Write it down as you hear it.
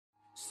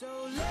So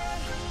let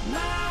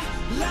my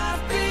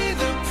life be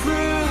the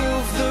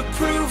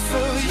proof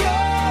of your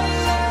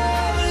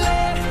love.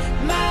 Let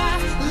my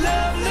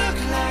love look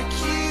like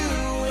you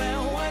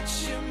and what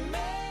you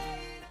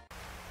made.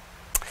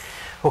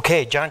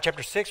 Okay, John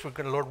chapter 6,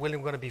 Lord willing,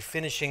 we're going to be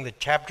finishing the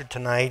chapter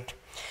tonight.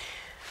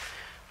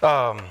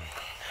 I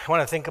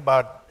want to think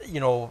about,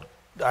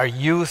 our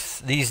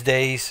youth these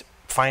days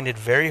find it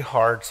very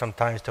hard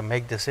sometimes to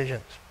make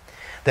decisions.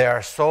 They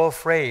are so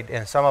afraid,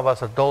 and some of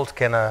us adults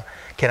can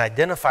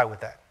identify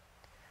with that,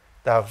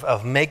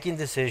 of making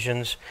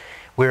decisions.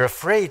 We're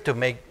afraid to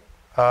make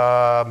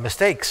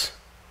mistakes.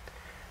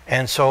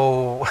 And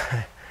so,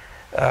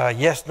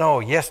 yes, no,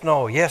 yes,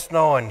 no, yes,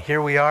 no, and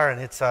here we are, and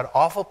it's an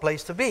awful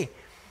place to be.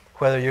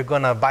 Whether you're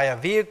going to buy a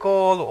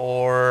vehicle,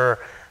 or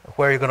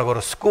where you're going to go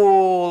to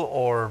school,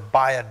 or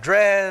buy a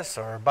dress,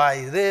 or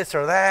buy this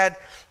or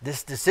that,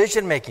 this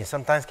decision making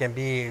sometimes can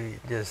be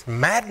just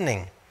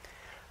maddening.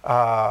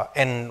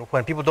 And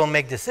when people don't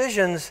make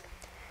decisions,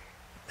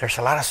 there's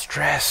a lot of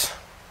stress.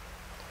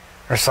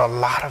 There's a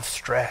lot of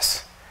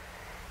stress.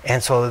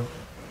 And so,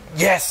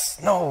 yes,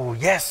 no,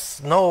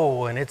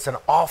 and it's an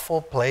awful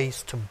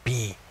place to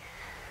be.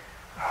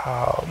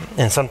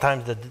 And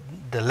sometimes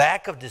the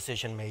lack of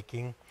decision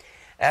making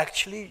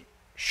actually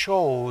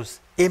shows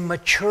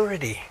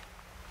immaturity.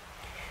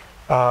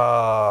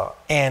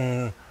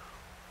 And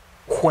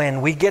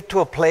when we get to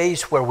a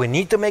place where we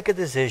need to make a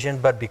decision,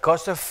 but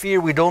because of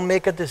fear we don't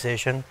make a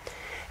decision,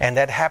 and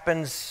that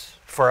happens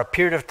for a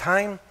period of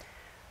time,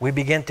 we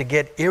begin to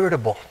get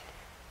irritable,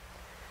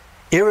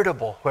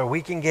 where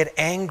we can get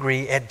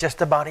angry at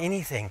just about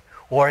anything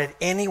or at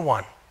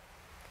anyone,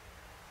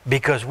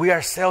 because we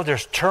ourselves,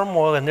 there's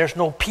turmoil and there's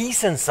no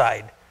peace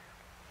inside.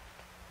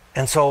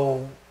 And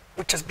so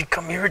we just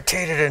become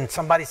irritated, and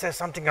somebody says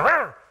something,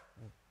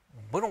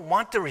 we don't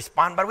want to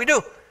respond, but we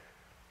do.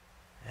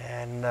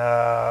 And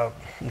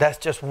that's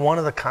just one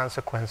of the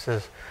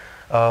consequences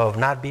of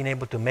not being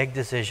able to make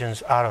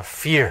decisions out of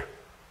fear.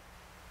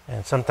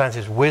 And sometimes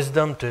it's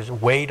wisdom to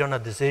wait on a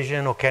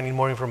decision, or need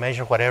more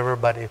information, whatever.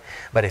 But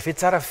if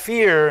it's out of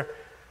fear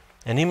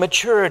and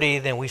immaturity,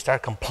 then we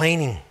start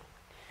complaining.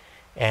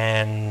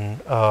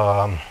 And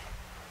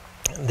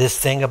this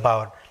thing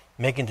about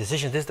making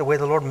decisions, this is the way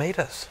the Lord made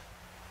us.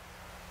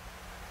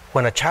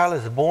 When a child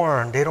is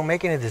born, they don't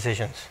make any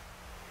decisions.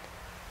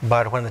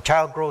 But when the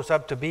child grows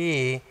up to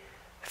be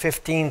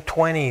 15,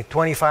 20,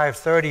 25,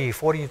 30,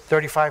 40,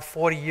 35,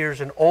 40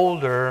 years and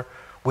older,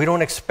 we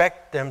don't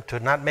expect them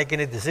to not make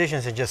any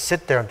decisions and just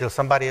sit there until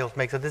somebody else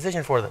makes a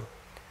decision for them.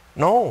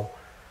 No.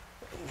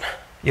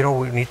 We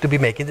need to be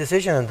making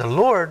decisions. And the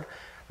Lord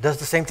does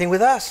the same thing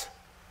with us.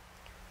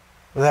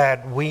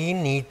 That we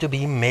need to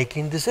be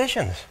making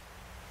decisions.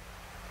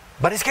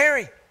 But it's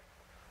scary.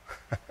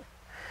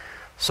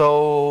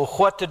 So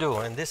what to do?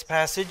 In this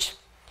passage,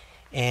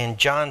 in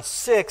John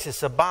 6,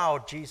 it's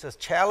about Jesus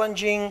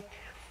challenging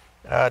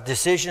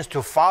decisions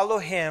to follow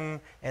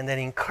him, and then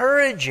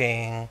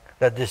encouraging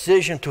the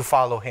decision to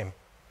follow him.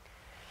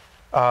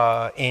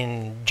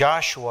 In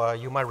Joshua,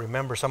 you might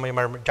remember, some of you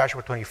might remember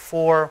Joshua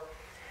 24.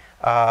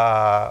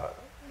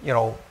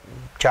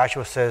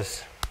 Joshua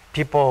says,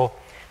 people,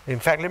 in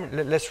fact,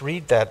 let's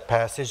read that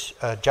passage,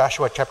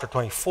 Joshua chapter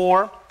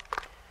 24.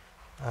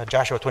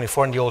 Joshua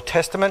 24 in the Old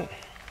Testament.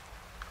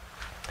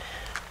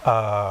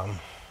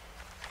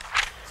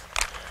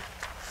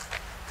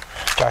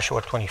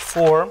 Joshua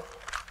 24,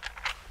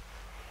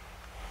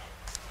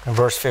 and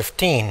verse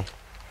 15,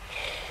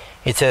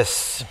 it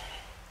says,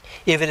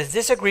 "If it is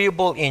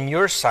disagreeable in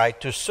your sight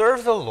to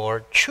serve the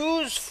Lord,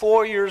 choose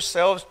for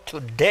yourselves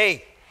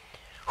today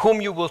whom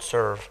you will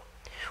serve,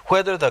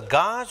 whether the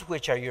gods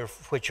which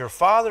your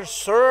fathers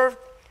served,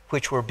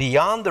 which were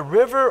beyond the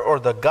river,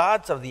 or the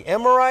gods of the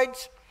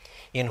Amorites,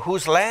 in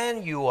whose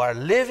land you are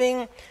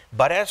living.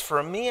 But as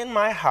for me and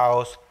my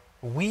house,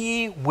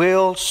 we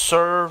will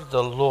serve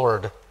the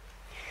Lord."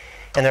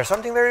 And there's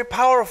something very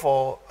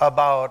powerful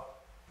about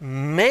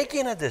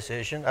making a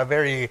decision, a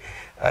very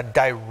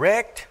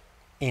direct,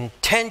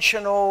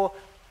 intentional,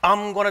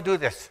 I'm going to do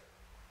this.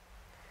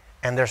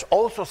 And there's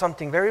also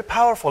something very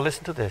powerful,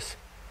 listen to this,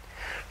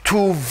 to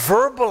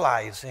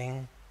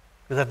verbalizing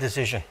the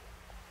decision.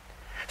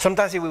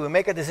 Sometimes if we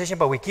make a decision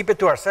but we keep it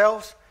to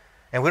ourselves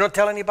and we don't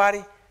tell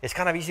anybody, it's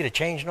kind of easy to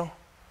change, no?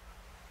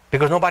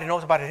 Because nobody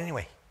knows about it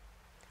anyway.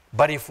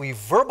 But if we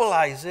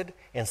verbalize it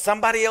and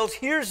somebody else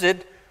hears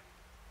it,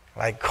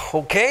 like,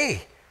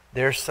 okay,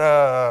 there's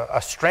a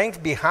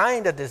strength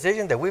behind the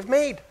decision that we've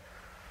made.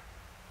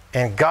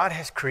 And God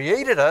has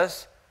created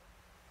us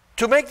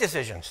to make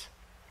decisions.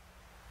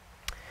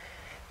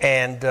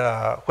 And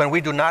when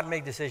we do not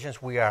make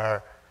decisions, we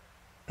are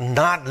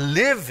not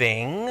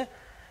living,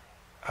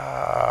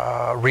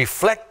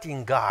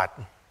 reflecting God.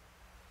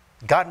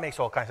 God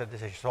makes all kinds of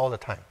decisions all the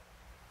time.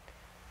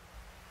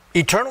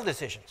 Eternal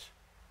decisions,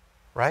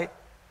 right?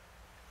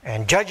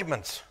 And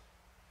judgments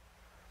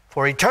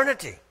for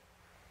eternity.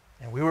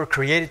 And we were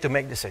created to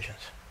make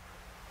decisions.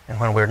 And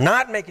when we're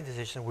not making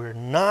decisions, we're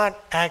not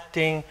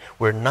acting,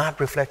 we're not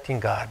reflecting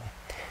God.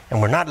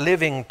 And we're not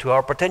living to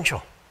our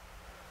potential.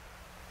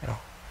 You know,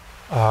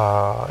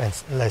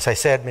 and as I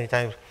said many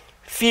times,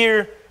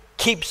 fear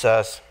keeps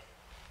us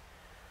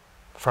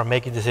from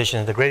making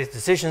decisions. The greatest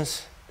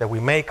decisions that we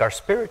make are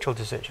spiritual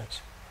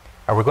decisions.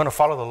 Are we going to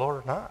follow the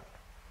Lord or not?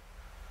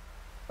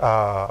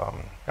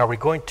 Are we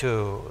going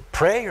to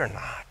pray or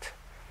not?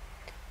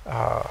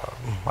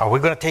 Are we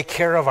going to take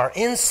care of our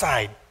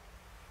inside,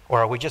 or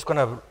are we just going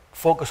to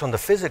focus on the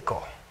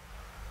physical?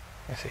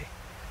 You see,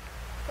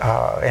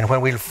 and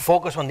when we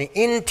focus on the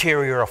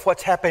interior of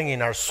what's happening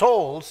in our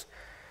souls,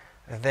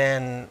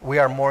 then we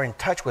are more in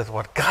touch with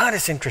what God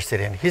is interested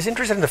in. He's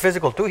interested in the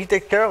physical too. He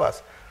takes care of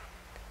us.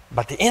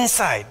 But the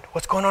inside,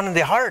 what's going on in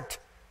the heart,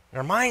 in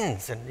our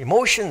minds and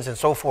emotions and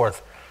so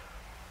forth.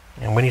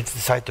 And we need to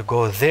decide to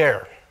go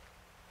there.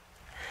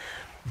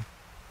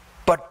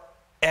 But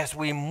as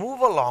we move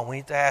along, we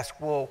need to ask,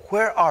 well,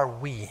 where are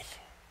we?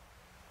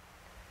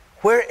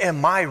 Where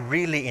am I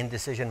really in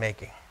decision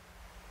making?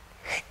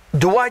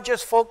 Do I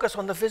just focus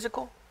on the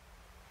physical?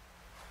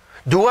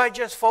 Do I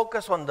just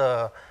focus on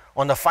the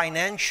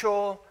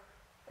financial,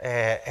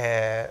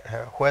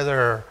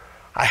 whether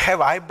I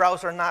have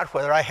eyebrows or not,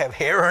 whether I have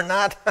hair or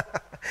not?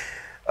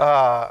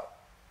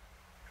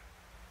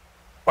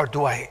 Or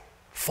do I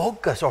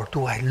focus, or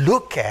do I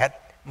look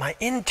at my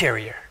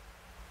interior?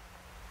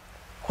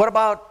 What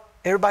about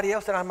everybody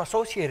else that I'm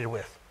associated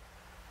with?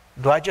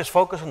 Do I just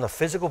focus on the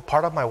physical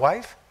part of my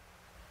wife?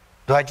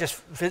 Do I just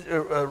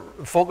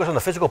focus on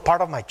the physical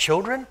part of my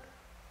children,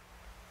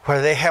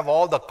 where they have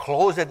all the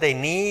clothes that they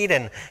need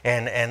and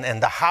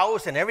the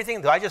house and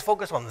everything? Do I just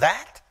focus on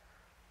that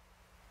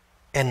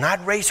and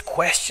not raise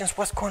questions?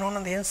 What's going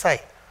on the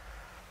inside?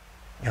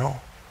 You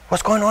know,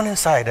 what's going on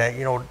inside?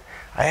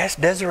 I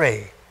asked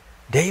Desiree,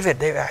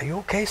 David, are you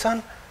okay,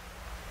 son?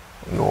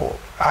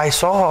 I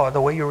saw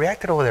the way you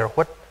reacted over there.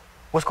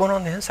 What's going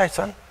on the inside,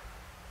 son?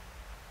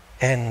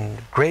 And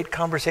great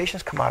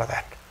conversations come out of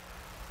that.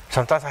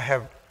 Sometimes I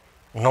have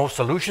no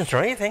solutions or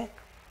anything,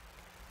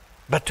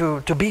 but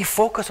to be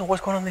focused on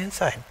what's going on the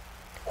inside.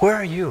 Where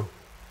are you?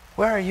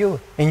 Where are you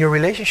in your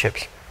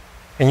relationships,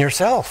 in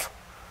yourself?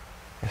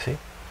 You see?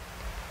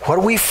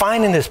 What we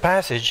find in this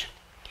passage,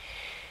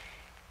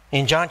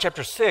 in John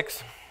chapter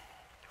 6,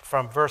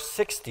 from verse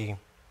 60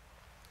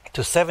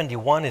 to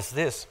 71 is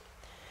this: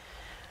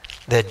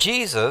 that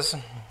Jesus,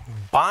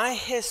 by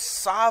his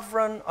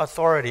sovereign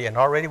authority, and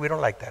already we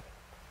don't like that.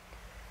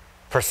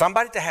 For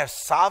somebody to have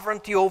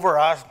sovereignty over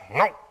us,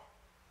 no.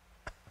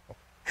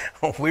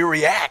 We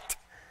react.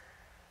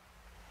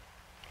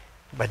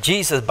 But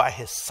Jesus, by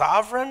his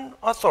sovereign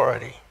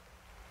authority,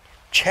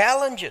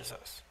 challenges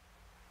us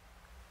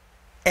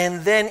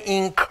and then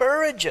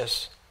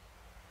encourages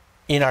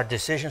in our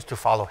decisions to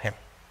follow him.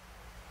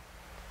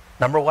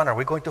 Number one, are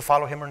we going to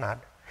follow him or not?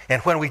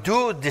 And when we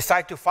do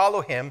decide to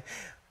follow him,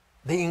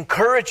 the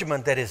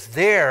encouragement that is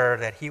there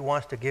that he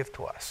wants to give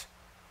to us.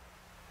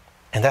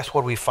 And that's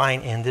what we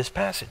find in this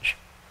passage.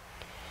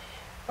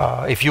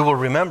 If you will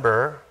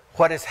remember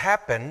what has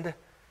happened,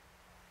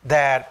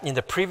 that in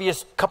the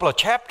previous couple of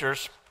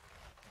chapters,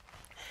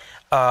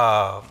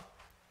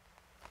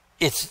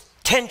 it's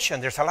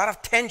tension. There's a lot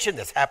of tension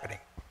that's happening.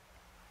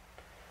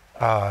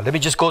 Let me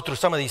just go through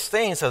some of these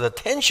things. So the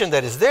tension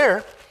that is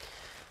there,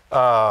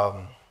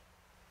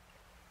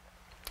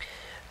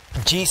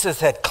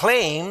 Jesus had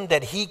claimed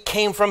that he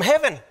came from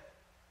heaven.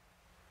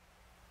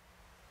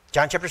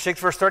 John chapter 6,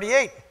 verse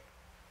 38.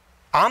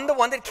 I'm the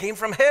one that came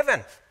from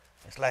heaven.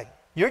 It's like,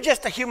 you're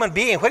just a human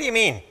being. What do you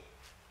mean?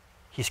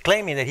 He's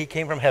claiming that he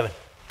came from heaven.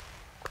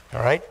 All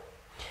right?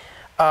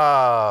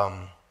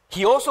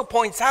 He also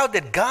points out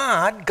that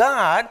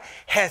God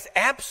has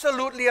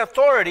absolutely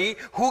authority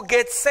who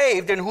gets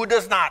saved and who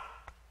does not.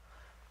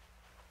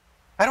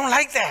 I don't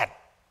like that.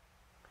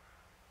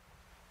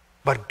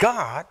 But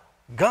God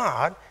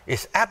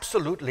is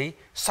absolutely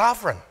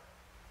sovereign.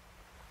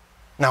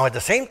 Now, at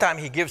the same time,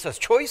 he gives us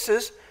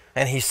choices,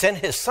 and he sent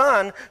his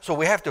son, so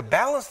we have to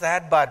balance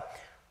that. But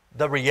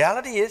the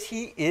reality is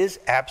he is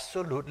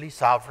absolutely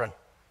sovereign.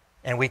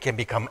 And we can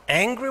become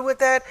angry with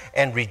that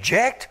and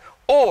reject,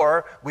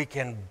 or we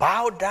can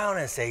bow down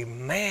and say,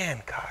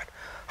 man, God,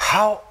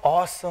 how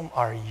awesome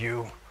are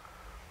you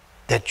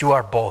that you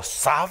are both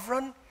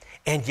sovereign,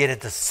 and yet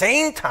at the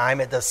same time,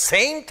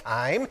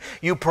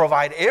 you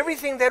provide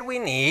everything that we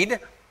need,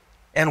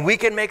 and we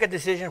can make a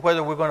decision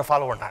whether we're going to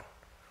follow or not.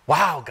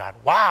 Wow, God,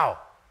 wow.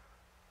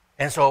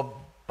 And so,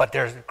 but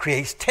there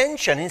creates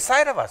tension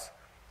inside of us.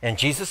 And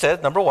Jesus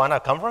says, number one, I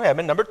come from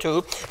heaven. Number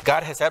two,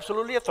 God has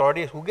absolutely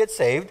authority who gets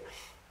saved.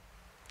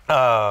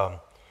 And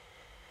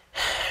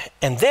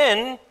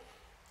then,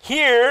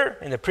 here,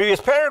 in the previous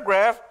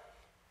paragraph,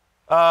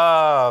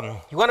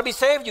 you want to be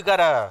saved, you got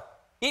to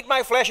eat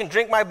my flesh and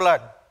drink my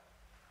blood.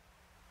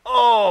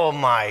 Oh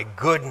my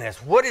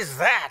goodness, what is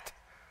that?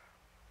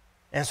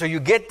 And so you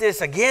get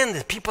this again,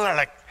 the people are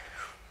like,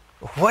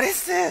 what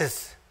is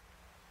this?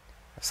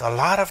 There's a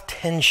lot of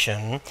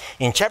tension.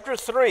 In chapter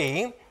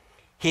 3,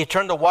 he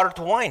turned the water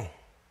to wine.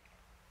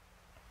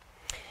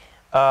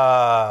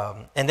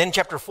 And then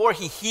chapter 4,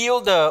 he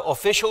healed the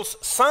official's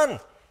son.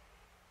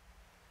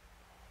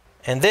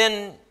 And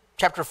then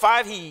chapter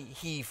 5,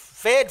 he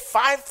fed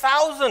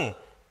 5,000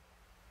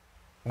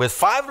 with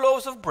 5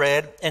 loaves of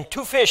bread and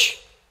 2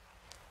 fish.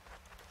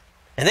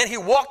 And then he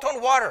walked on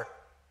water.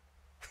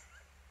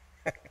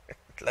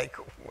 Like,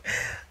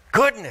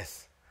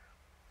 goodness.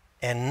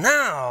 And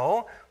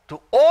now,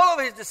 to all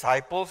of his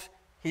disciples,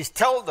 he's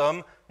told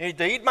them, you need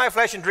to eat my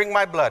flesh and drink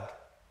my blood.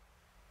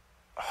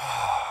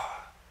 Oh.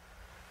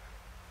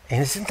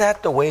 And isn't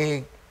that the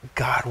way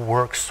God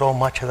works so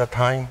much of the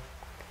time?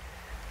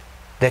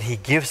 That he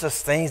gives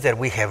us things that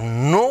we have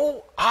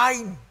no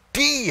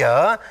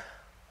idea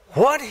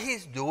what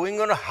he's doing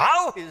or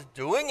how he's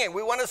doing, and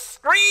we want to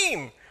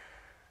scream.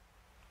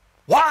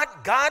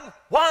 What, God?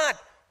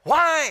 What?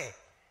 Why?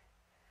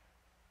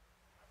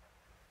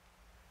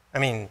 I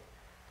mean,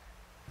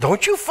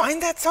 don't you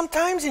find that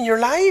sometimes in your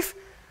life?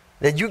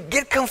 That you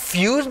get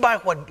confused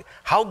by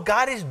how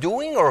God is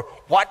doing or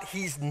what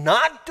he's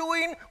not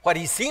doing, what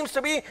he seems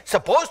to be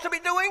supposed to be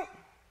doing?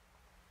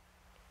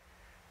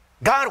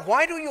 God,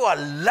 why do you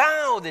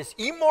allow this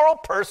immoral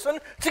person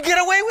to get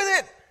away with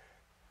it?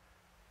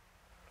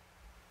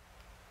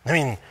 I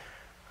mean,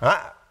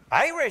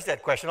 I raise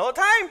that question all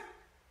the time.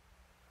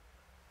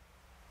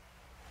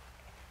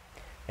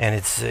 And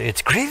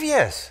it's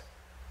grievous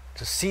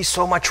to see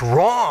so much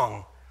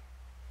wrong.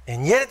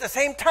 And yet at the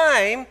same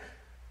time,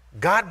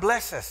 God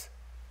blesses.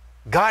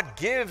 God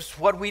gives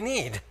what we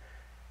need.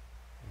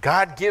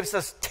 God gives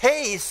us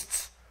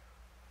tastes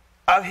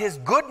of his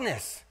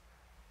goodness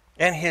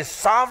and his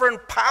sovereign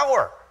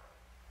power.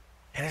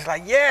 And it's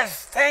like,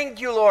 yes, thank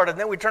you, Lord. And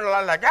then we turn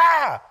around like,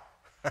 why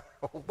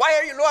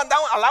are you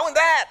allowing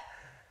that?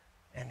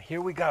 And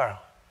here we go,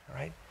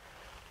 right?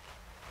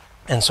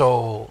 And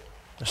so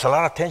there's a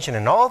lot of tension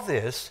in all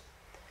this.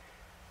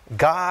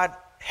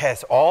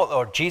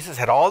 Jesus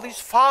had all these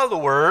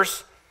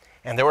followers,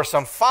 and there were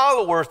some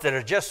followers that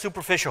are just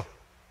superficial.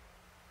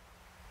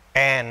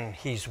 And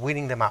he's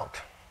weeding them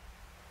out,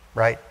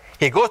 right?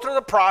 He goes through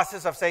the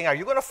process of saying, are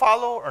you going to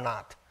follow or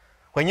not?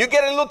 When you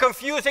get a little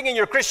confusing in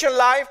your Christian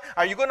life,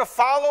 are you going to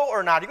follow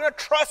or not? Are you going to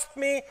trust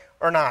me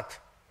or not?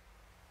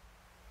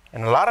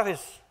 And a lot of his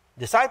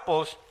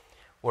disciples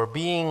were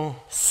being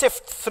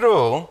sifted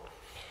through.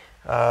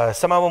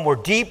 Some of them were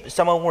deep,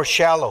 some of them were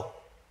shallow.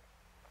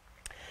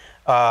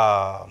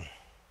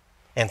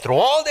 And through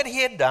all that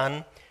he had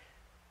done,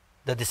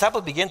 the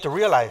disciples began to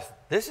realize,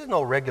 this is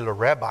no regular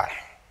rabbi.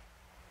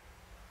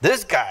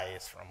 This guy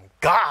is from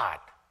God.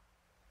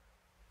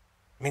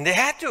 I mean, they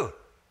had to.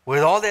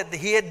 With all that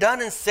he had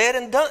done and said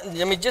and done.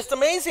 I mean, just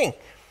amazing.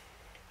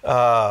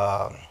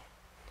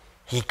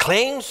 He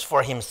claims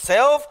for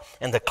himself,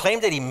 and the claim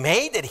that he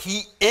made that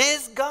he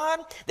is God,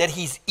 that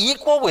he's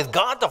equal with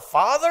God the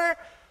Father.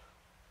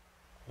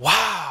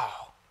 Wow.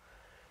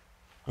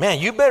 Man,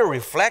 you better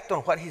reflect on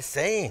what he's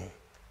saying.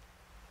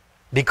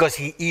 Because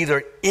he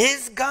either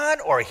is God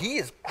or he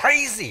is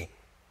crazy.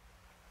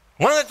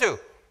 One of the two.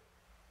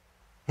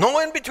 No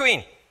in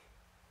between.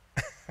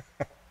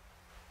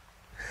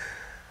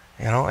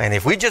 You know, and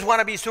if we just want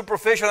to be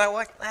superficial,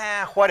 like,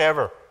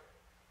 whatever.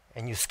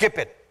 And you skip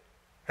it.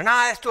 No,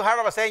 that's too hard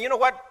of a saying. You know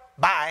what?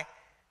 Bye.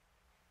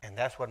 And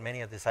that's what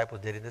many of the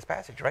disciples did in this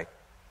passage, right?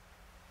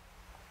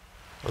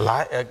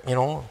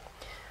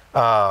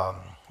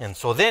 And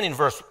so then in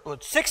verse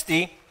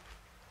 60,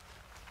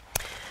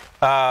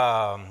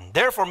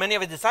 therefore many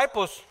of his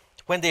disciples,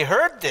 when they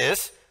heard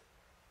this,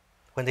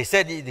 when they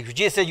said,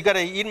 Jesus said, you got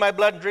to eat my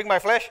blood and drink my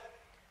flesh.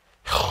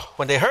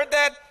 When they heard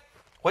that,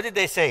 what did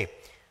they say?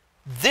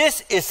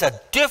 This is a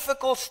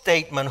difficult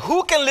statement.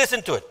 Who can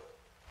listen to it?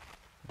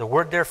 The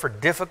word there for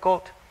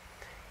difficult,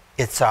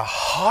 it's a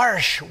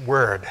harsh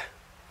word.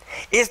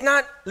 It's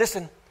not,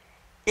 listen,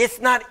 it's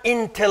not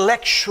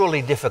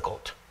intellectually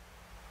difficult.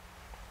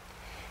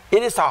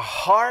 It is a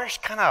harsh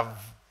kind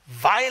of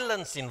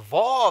violence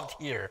involved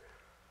here.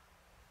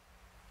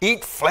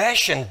 Eat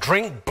flesh and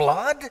drink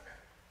blood?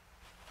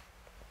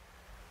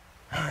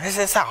 This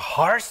is a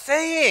harsh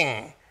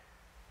saying.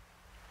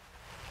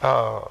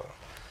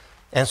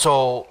 And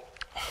so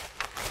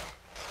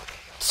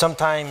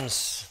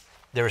sometimes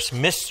there's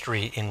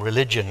mystery in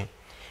religion,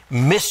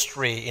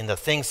 mystery in the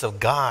things of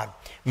God,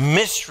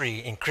 mystery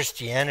in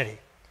Christianity.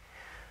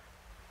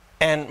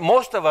 And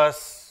most of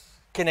us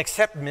can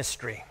accept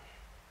mystery.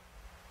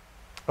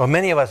 Or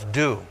many of us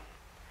do.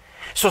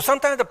 So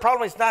sometimes the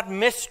problem is not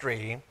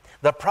mystery.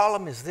 The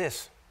problem is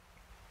this.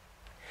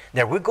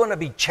 That we're going to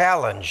be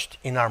challenged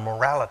in our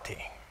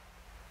morality.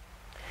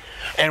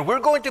 And we're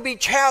going to be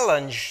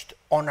challenged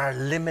on our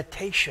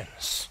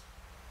limitations.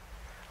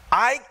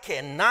 I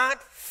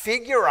cannot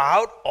figure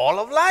out all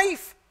of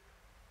life.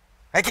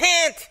 I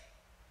can't.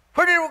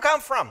 Where did it come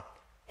from?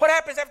 What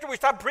happens after we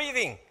stop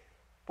breathing?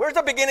 Where's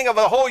the beginning of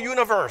the whole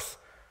universe?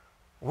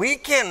 We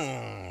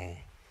can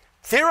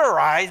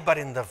theorize, but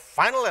in the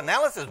final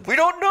analysis, we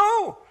don't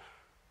know.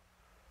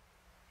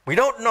 We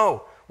don't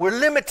know. We're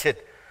limited.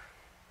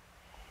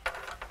 I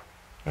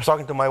was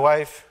talking to my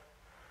wife.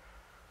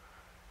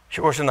 She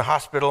works in the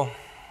hospital.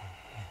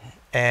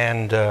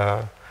 And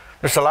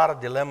there's a lot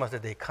of dilemmas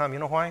that they come. You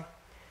know why?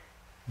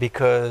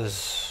 Because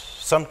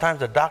sometimes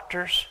the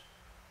doctors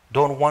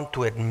don't want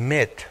to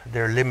admit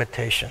their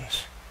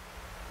limitations.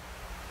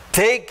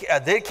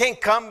 They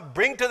can't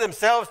bring to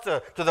themselves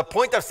to the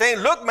point of saying,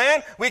 look,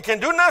 man, we can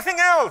do nothing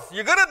else.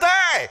 You're going to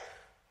die.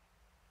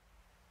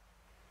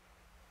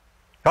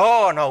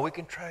 Oh, no, we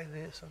can try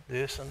this and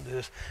this and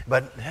this.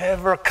 But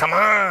never, come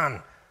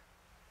on.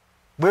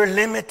 We're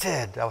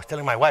limited. I was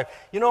telling my wife,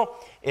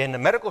 in the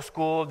medical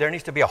school, there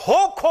needs to be a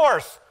whole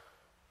course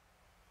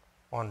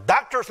on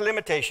doctors'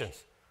 limitations.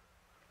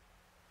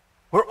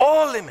 We're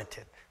all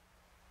limited.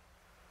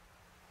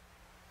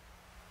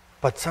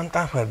 But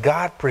sometimes when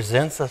God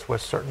presents us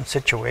with certain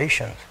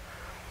situations,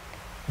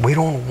 we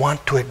don't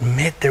want to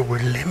admit that we're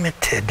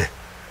limited.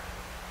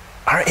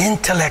 Our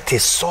intellect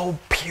is so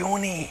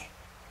puny.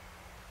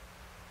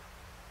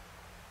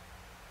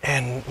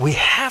 And we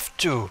have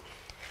to.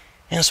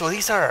 And so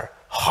these are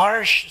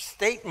harsh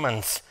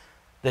statements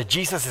that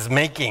Jesus is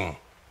making.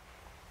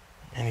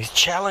 And he's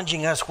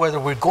challenging us whether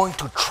we're going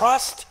to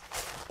trust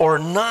or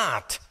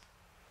not.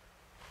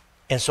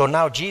 And so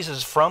now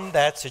Jesus, from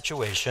that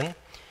situation,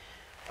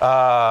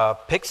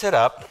 picks it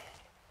up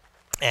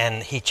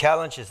and he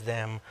challenges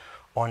them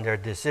on their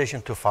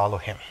decision to follow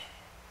him.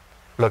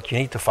 Look, you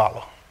need to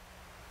follow.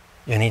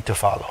 You need to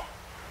follow.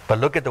 But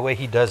look at the way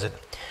he does it.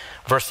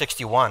 Verse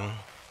 61.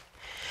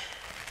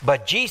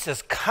 But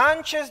Jesus,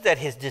 conscious that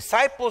his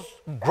disciples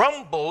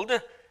grumbled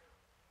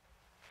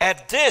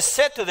at this,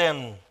 said to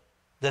them,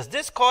 does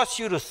this cause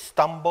you to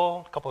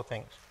stumble? A couple of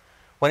things.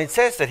 When it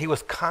says that he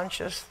was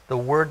conscious, the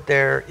word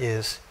there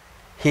is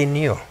he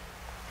knew.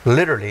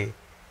 Literally,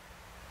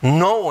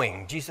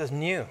 knowing. Jesus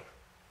knew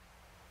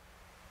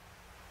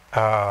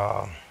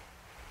that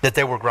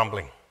they were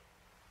grumbling.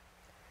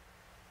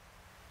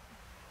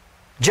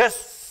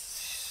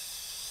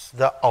 Just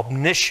the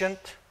omniscient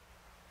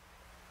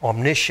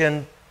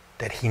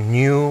that he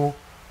knew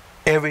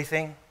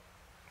everything.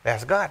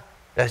 That's God.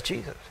 That's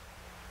Jesus.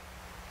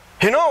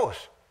 He knows.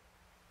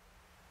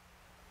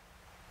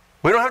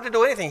 We don't have to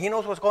do anything. He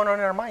knows what's going on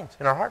in our minds,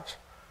 in our hearts.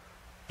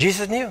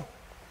 Jesus knew.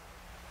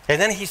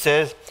 And then he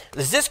says,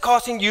 is this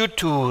causing you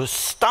to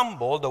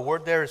stumble? The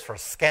word there is for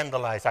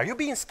scandalized. Are you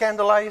being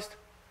scandalized?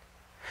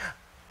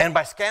 And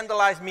by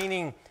scandalized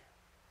meaning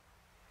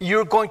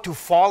you're going to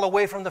fall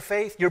away from the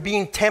faith? You're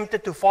being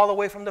tempted to fall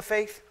away from the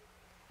faith?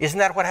 Isn't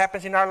that what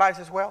happens in our lives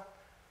as well?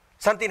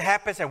 Something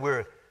happens and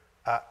we're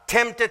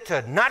tempted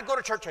to not go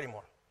to church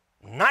anymore,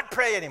 not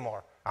pray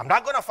anymore. I'm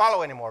not going to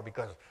follow anymore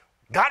because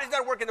God is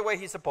not working the way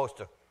he's supposed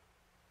to.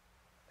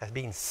 That's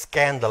being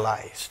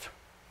scandalized.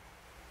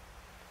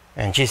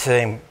 And Jesus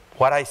saying,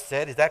 what I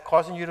said, is that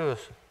causing you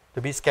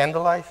to be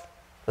scandalized,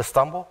 to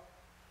stumble?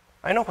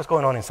 I know what's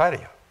going on inside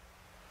of you.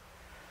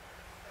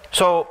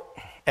 So,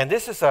 and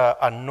this is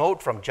a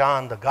note from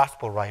John, the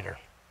gospel writer.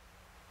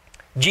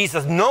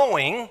 Jesus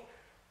knowing,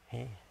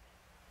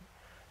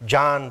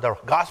 John, the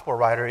gospel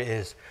writer,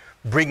 is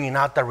bringing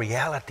out the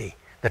reality,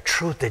 the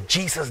truth that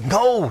Jesus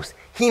knows.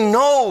 He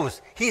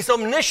knows. He's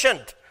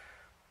omniscient.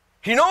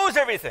 He knows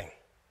everything.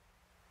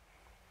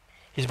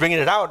 He's bringing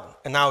it out.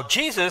 And now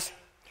Jesus,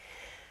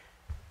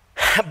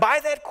 by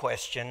that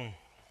question,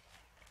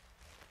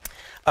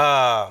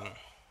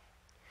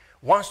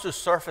 wants to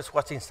surface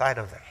what's inside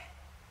of them.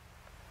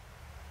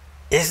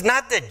 It's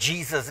not that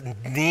Jesus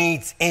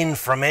needs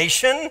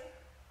information.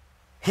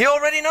 He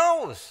already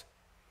knows.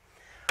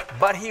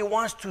 But he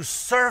wants to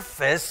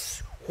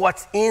surface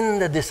what's in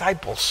the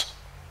disciples.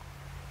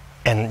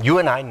 And you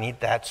and I need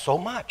that so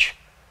much.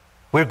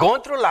 We're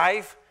going through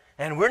life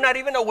and we're not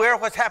even aware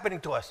of what's happening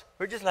to us.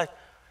 We're just like,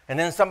 and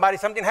then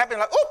something happens,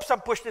 like, oops, I'm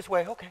pushed this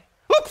way. Okay.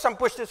 Oops, I'm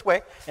pushed this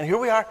way. And here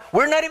we are.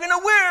 We're not even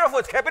aware of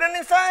what's happening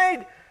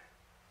inside.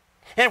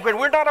 And when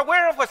we're not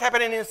aware of what's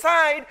happening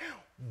inside,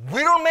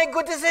 we don't make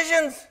good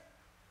decisions.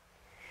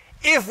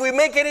 If we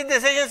make any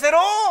decisions at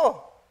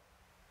all.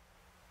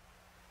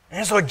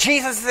 And so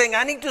Jesus is saying,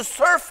 I need to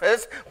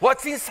surface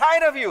what's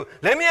inside of you.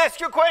 Let me ask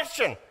you a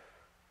question.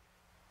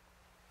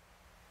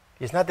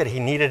 It's not that he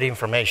needed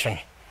information.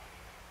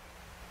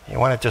 He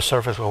wanted to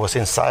surface what was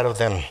inside of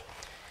them.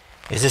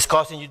 Is this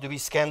causing you to be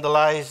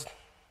scandalized?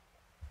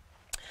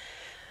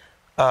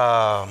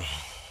 And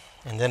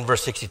then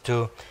verse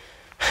 62.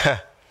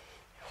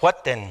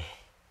 What then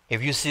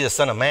if you see the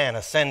Son of Man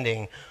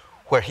ascending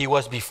where he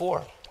was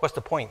before? What's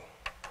the point?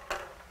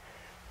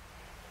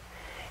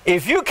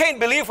 If you can't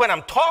believe when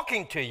I'm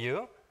talking to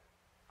you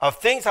of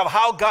things of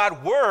how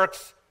God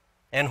works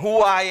and who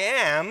I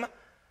am,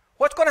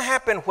 what's going to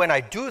happen when I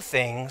do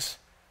things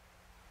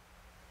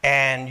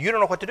and you don't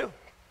know what to do?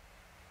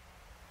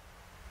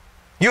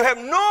 You have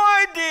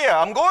no idea.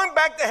 I'm going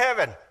back to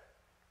heaven.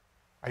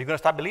 Are you going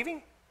to stop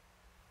believing?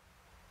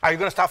 Are you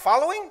going to stop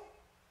following?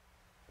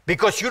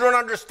 Because you don't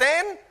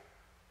understand?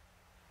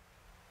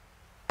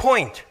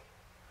 Point.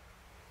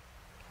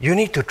 You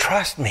need to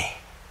trust me.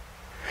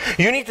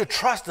 You need to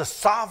trust the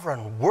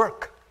sovereign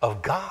work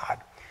of God,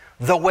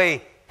 the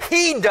way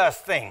he does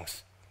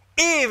things,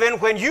 even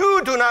when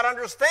you do not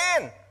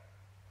understand.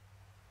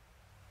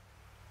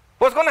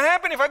 What's going to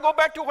happen if I go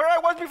back to where I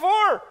was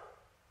before?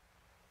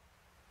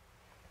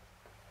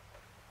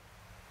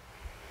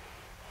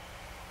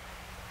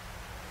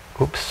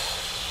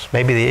 oops,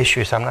 maybe the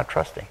issue is I'm not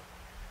trusting.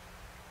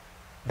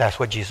 That's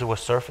what Jesus was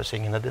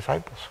surfacing in the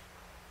disciples.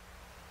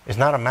 It's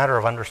not a matter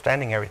of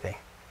understanding everything.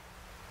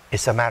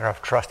 It's a matter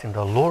of trusting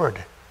the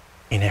Lord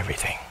in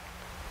everything,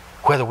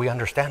 whether we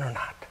understand or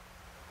not.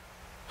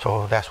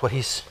 So that's what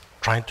he's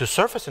trying to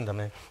surface in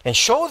them and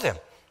show them.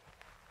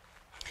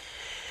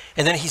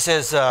 And then he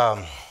says,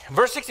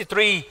 verse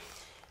 63,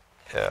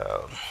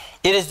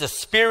 it is the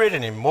Spirit,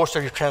 and in most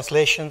of your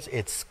translations,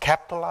 it's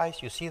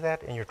capitalized. You see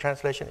that in your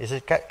translation? Is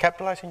it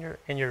capitalized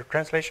in your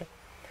translation?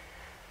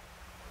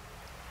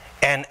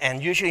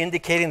 And usually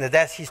indicating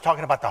that he's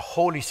talking about the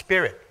Holy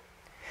Spirit.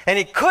 And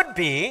it could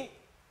be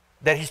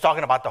that he's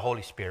talking about the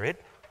Holy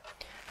Spirit.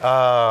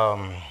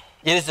 It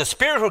is the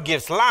Spirit who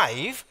gives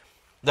life.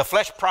 The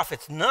flesh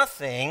profits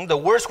nothing. The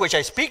words which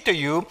I speak to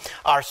you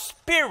are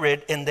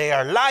spirit and they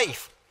are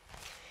life.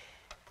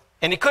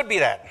 And it could be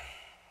that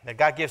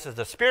God gives us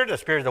the Spirit. The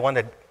Spirit is the one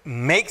that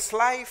makes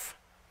life.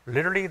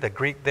 Literally, the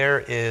Greek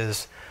there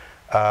is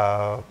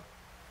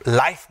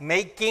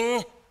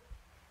life-making.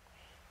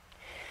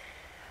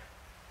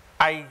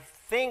 I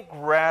think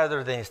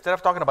rather than, instead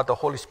of talking about the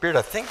Holy Spirit,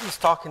 I think he's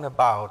talking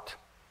about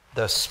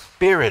the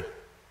Spirit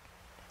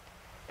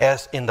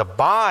as in the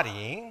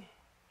body,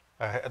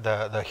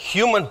 the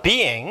human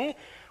being.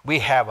 We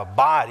have a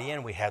body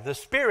and we have the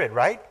Spirit,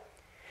 right?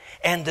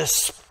 And the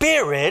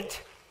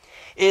Spirit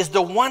is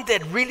the one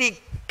that really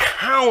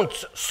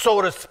counts,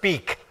 so to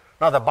speak.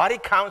 Now, the body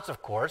counts,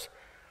 of course,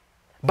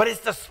 but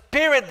it's the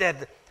Spirit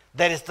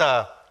that is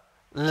the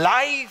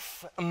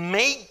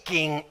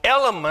life-making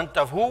element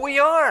of who we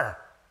are,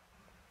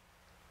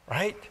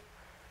 right?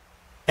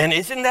 And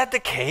isn't that the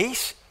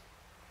case?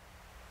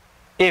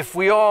 If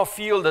we all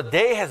feel the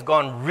day has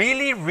gone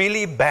really,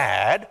 really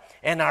bad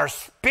and our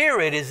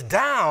spirit is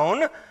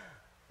down,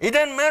 it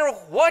doesn't matter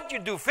what you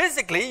do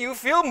physically, you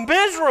feel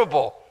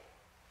miserable.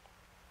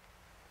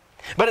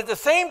 But at the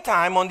same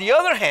time, on the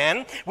other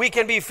hand, we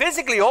can be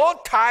physically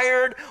all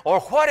tired or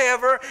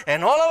whatever,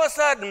 and all of a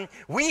sudden,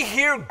 we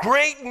hear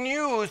great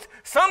news,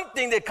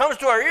 something that comes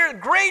to our ears,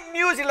 great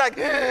news, you're like,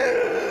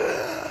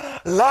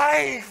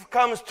 life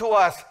comes to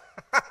us.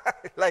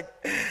 Like,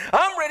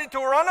 I'm ready to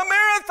run a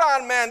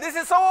marathon, man. This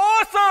is so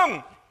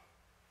awesome.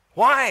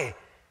 Why?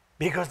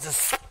 Because the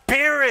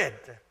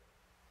Spirit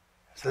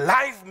is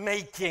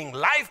life-making,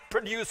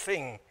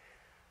 life-producing.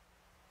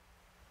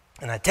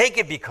 And I take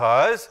it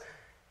because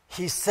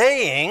he's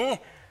saying,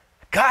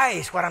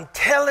 guys, what I'm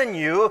telling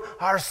you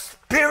are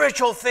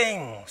spiritual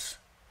things.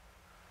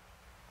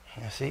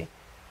 You see?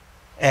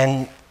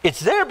 And it's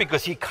there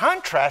because he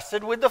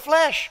contrasted with the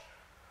flesh.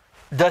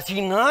 Does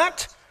he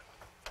not?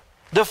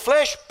 The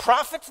flesh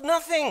profits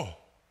nothing.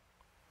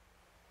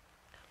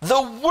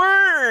 The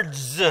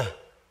words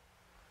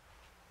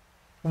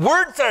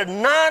are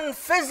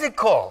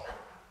non-physical.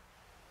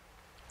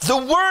 The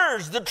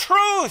words, the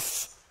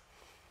truth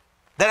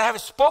that I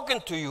have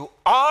spoken to you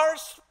are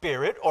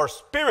spirit or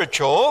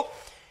spiritual,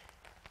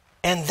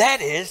 and that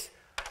is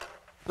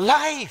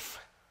life.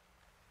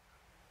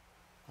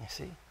 You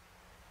see?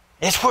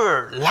 It's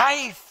where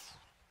life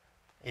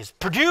is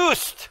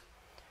produced,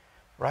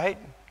 right?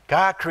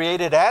 God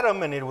created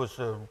Adam and it was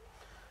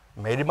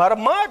made him out of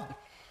mud.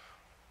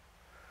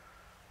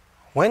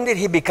 When did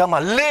he become a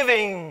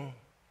living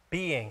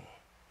being?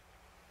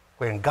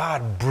 When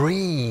God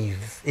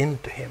breathed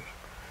into him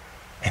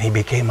and he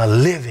became a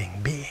living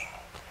being.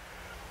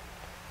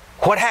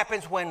 What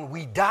happens when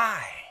we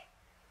die?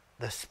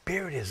 The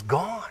spirit is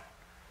gone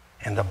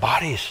and the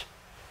body's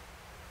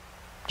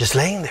just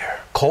laying there,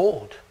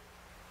 cold,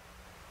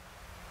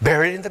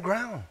 buried in the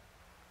ground.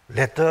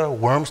 Let the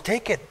worms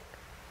take it,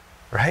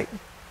 right?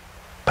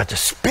 But the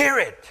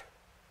Spirit,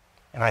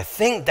 and I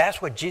think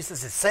that's what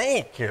Jesus is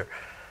saying here.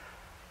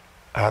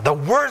 The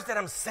words that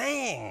I'm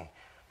saying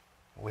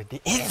with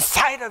the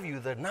inside of you,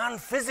 the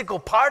non-physical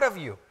part of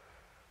you,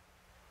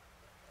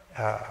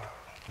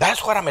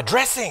 that's what I'm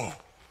addressing.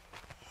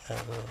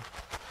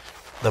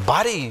 The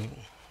body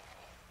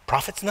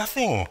profits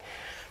nothing.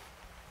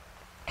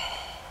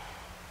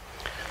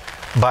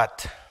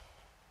 But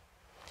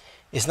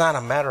it's not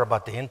a matter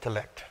about the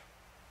intellect.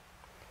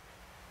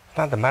 It's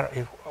not the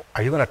matter,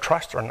 are you going to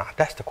trust or not?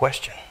 That's the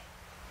question.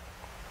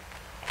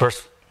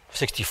 Verse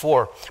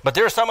 64. But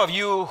there are some of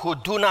you who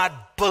do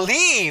not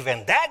believe,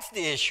 and that's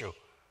the issue.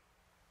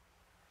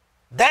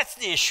 That's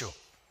the issue.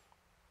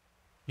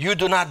 You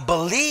do not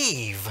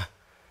believe.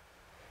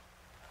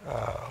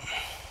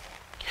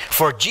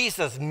 For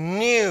Jesus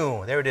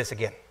knew, there it is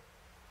again,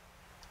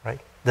 right?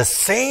 The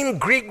same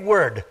Greek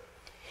word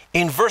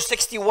in verse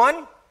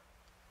 61,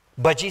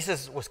 but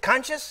Jesus was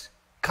conscious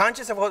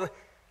of what,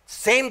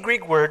 same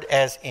Greek word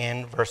as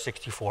in verse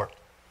 64.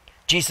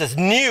 Jesus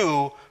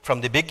knew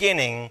from the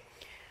beginning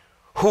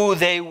who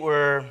they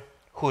were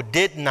who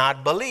did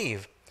not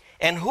believe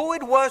and who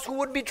it was who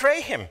would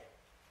betray him.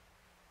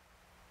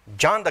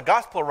 John, the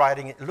gospel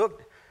writing,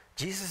 look,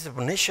 Jesus is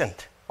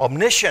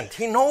omniscient.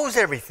 He knows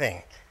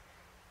everything.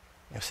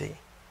 You see?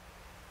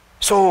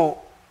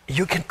 So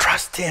you can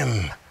trust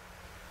him.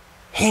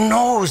 He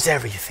knows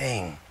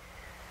everything.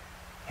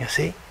 You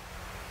see?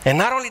 And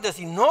not only does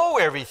he know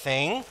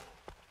everything,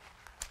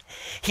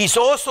 he's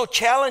also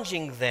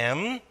challenging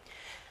them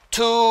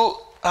to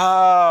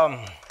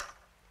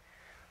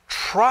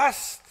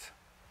trust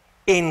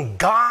in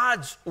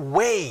God's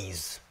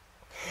ways.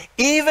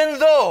 Even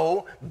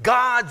though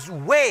God's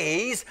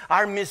ways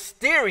are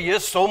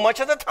mysterious so much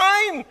of the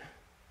time.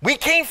 We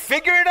can't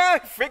figure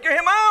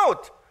him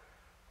out.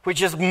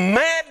 Which is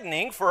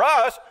maddening for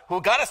us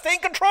who got to stay in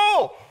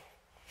control.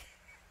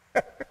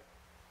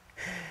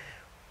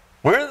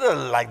 We're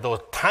like those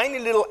tiny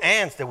little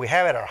ants that we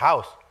have at our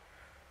house.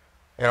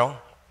 You know,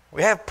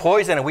 we have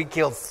poison and we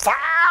kill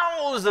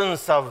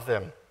thousands of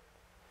them.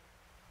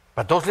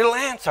 But those little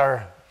ants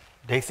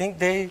they think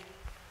they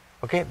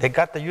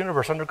got the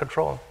universe under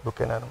control,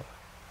 looking at them.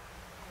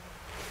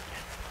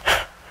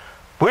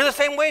 We're the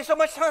same way so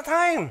much of the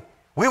time.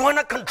 We want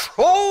to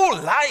control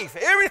life,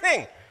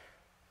 everything.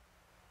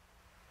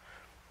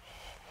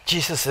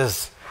 Jesus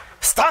says,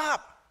 stop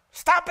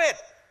it.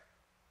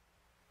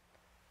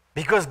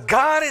 Because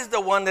God is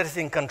the one that is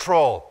in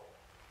control.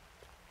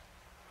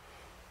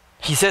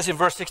 He says in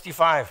verse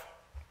 65,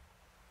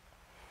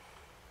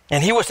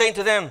 and he was saying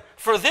to them,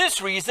 for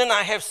this reason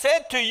I have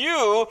said to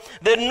you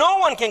that no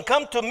one can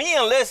come to me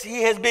unless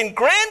he has been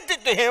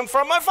granted to him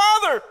from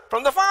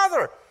the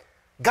Father.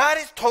 God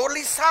is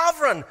totally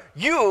sovereign.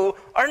 You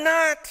are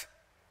not.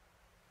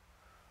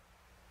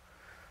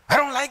 I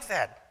don't like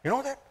that. You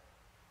know that?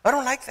 I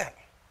don't like that.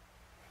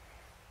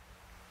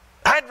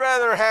 I'd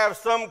rather have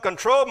some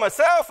control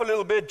myself a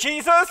little bit,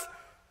 Jesus.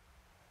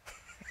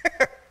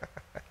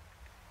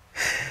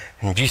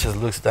 And Jesus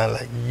looks down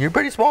like, you're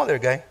pretty small there,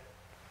 guy.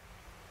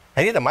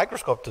 I need a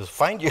microscope to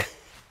find you.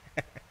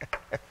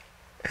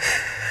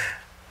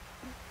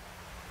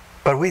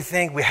 But we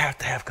think we have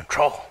to have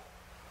control.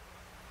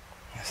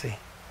 You see?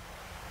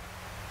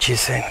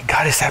 Jesus saying,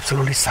 God is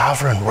absolutely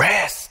sovereign.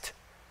 Rest.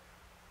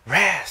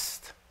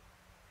 Rest.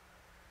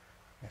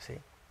 You see?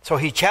 So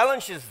he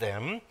challenges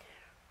them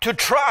to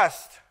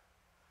trust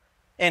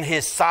in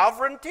his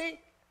sovereignty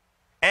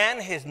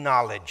and his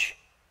knowledge.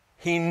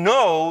 He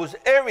knows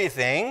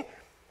everything,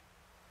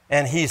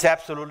 and he's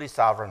absolutely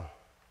sovereign.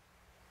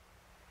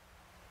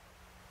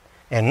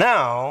 And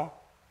now,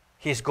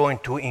 he's going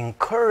to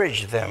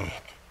encourage them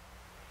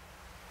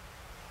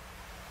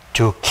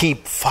to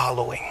keep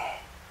following,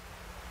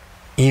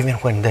 even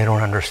when they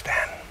don't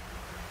understand.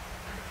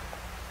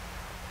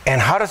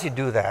 And how does he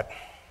do that?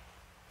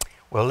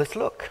 Well, let's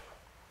look.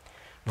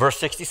 Verse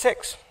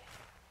 66.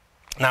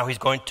 Now he's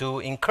going to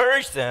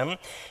encourage them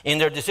in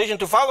their decision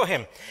to follow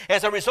him.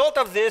 As a result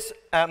of this,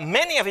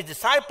 many of his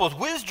disciples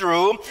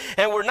withdrew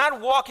and were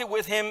not walking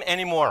with him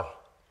anymore.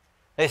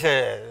 They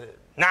said,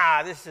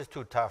 nah, this is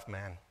too tough,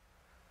 man.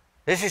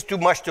 This is too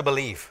much to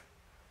believe.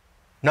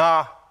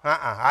 No,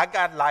 I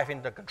got life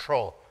under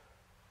control.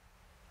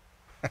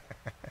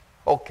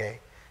 Okay,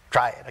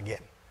 try it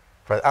again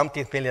for the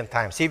umpteenth million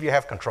times. See if you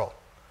have control.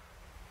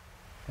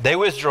 They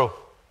withdrew.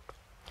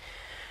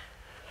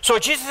 So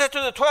Jesus said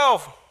to the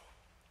 12,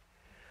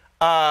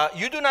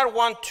 you do not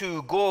want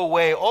to go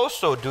away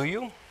also, do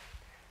you?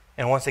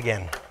 And once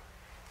again,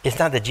 it's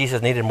not that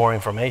Jesus needed more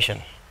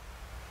information.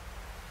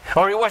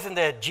 Or it wasn't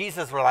that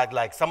Jesus were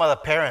like some of the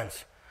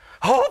parents.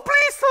 Oh,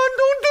 please, son,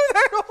 don't do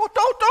that.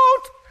 Oh,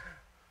 don't.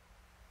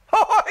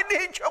 Oh, I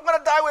need you. I'm going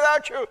to die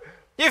without you.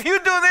 If you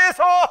do this,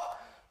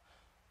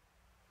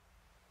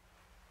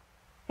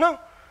 No.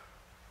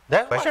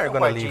 That wasn't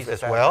going to leave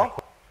as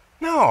well.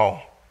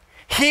 No.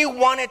 He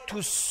wanted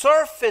to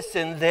surface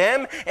in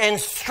them and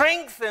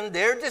strengthen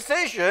their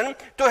decision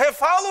to have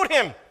followed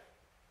him.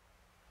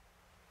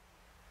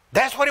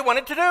 That's what he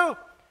wanted to do.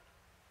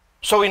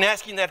 So in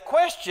asking that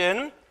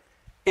question,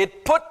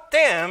 it put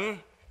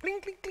them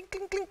clink, clink, clink,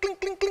 clink, clink, clink,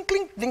 clink,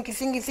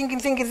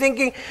 clink, clink,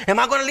 thinking, am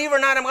I going to leave or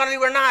not? Am I going to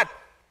leave or not?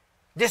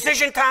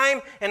 Decision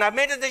time, and I've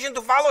made a decision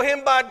to follow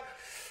him, but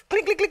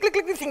clink, clink, clink,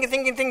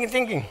 clink, clink,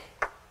 thinking.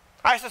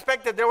 I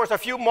suspect that there was a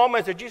few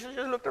moments that Jesus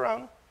just looked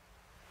around.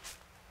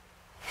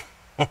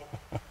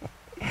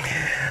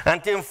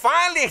 Until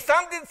finally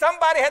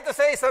somebody had to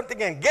say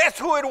something, and guess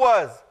who it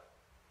was?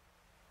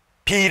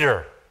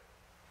 Peter.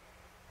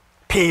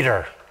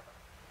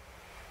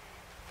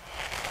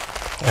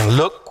 And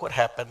look what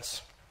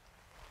happens.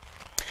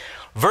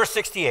 Verse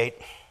 68.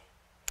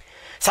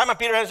 Simon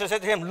Peter answered and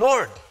said to him,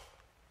 Lord,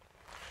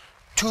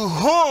 to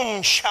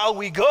whom shall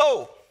we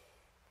go?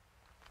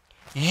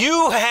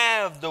 You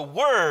have the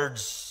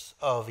words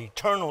of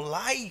eternal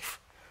life.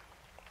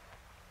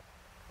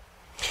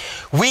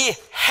 We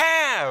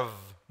have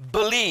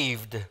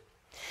believed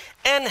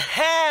and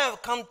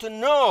have come to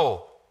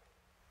know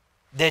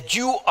that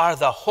you are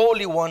the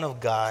Holy One of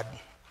God.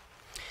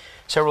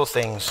 Several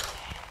things.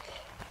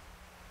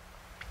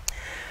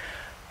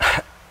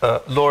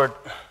 Lord,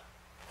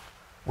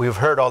 we've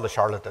heard all the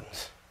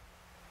charlatans.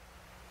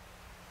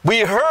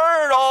 We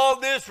heard all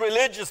these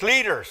religious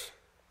leaders.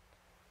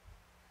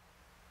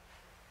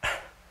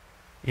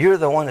 You're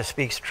the one that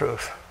speaks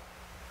truth.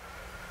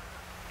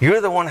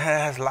 You're the one that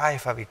has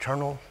life of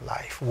eternal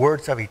life,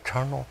 words of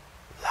eternal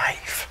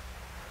life.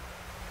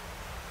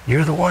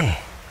 You're the one.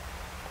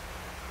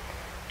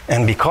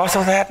 And because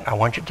of that, I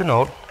want you to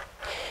note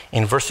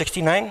in verse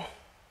 69,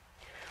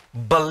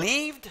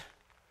 believed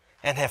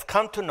and have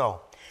come to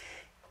know.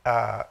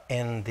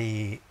 In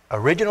the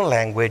original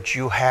language,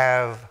 you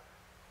have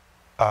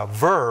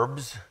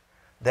verbs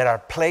that are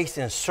placed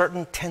in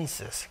certain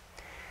tenses.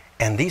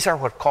 And these are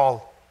what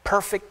called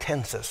perfect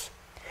tenses.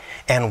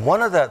 And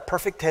one of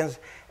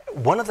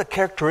the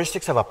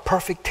characteristics of a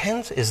perfect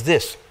tense is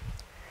this: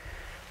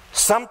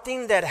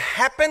 something that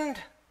happened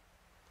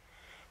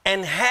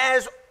and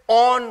has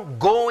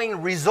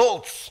ongoing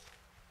results.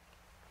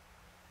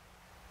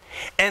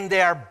 And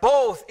they are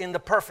both in the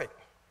perfect.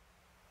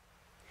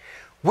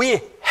 We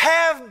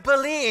have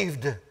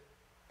believed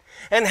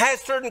and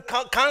has certain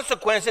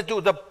consequences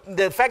to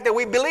the fact that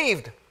we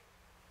believed.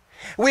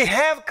 We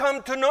have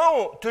come to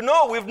know,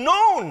 we've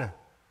known.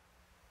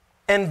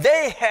 And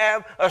they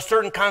have a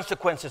certain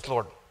consequences,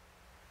 Lord.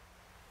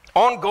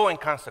 Ongoing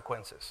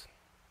consequences.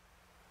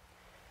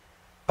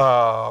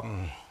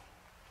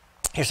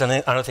 Here's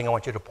another thing I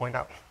want you to point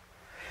out.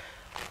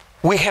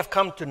 We have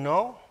come to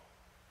know.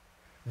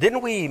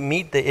 Didn't we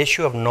meet the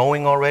issue of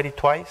knowing already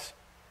twice?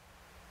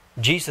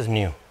 Jesus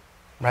knew,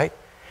 right?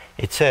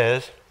 It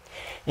says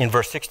in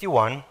verse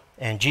 61,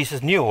 and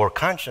Jesus knew, or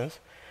conscience.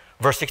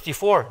 Verse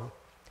 64,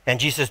 and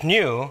Jesus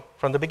knew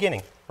from the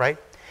beginning, right?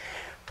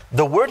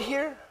 The word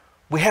here,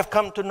 we have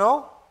come to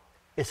know,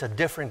 is a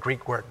different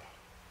Greek word.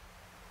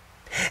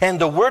 And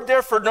the word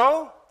there for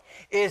know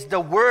is the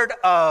word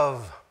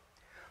of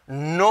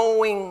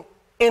knowing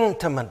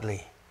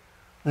intimately,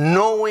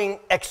 knowing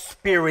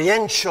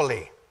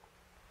experientially.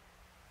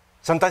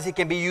 Sometimes it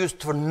can be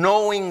used for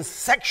knowing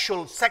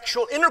sexual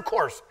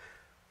intercourse.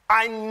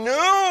 I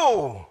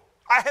know,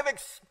 I have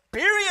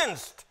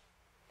experienced.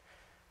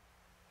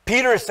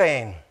 Peter is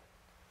saying,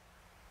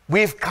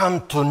 we've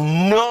come to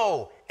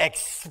know,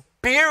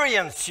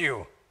 experience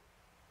you.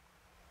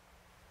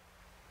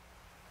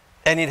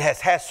 And it has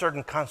had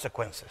certain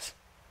consequences.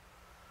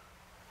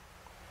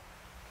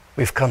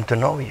 We've come to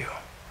know you.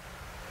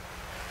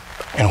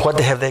 And what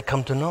have they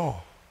come to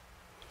know?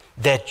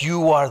 That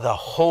you are the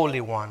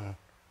Holy One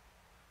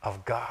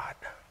of God.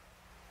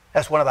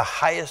 That's one of the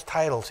highest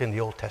titles in the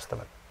Old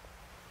Testament.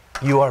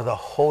 You are the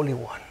Holy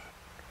One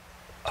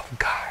of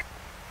God.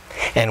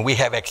 And we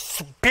have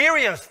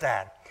experienced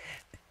that.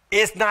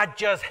 It's not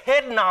just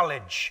head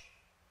knowledge.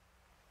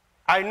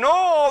 I know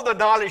all the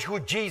knowledge who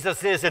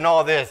Jesus is and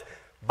all this,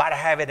 but I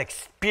haven't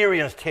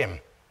experienced him.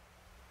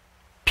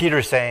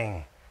 Peter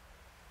saying,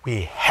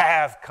 we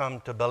have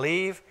come to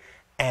believe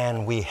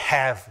and we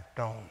have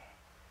known.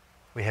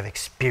 We have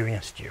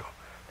experienced you,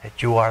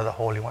 that you are the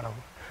Holy One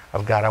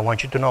of God. I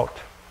want you to note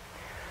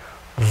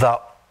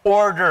the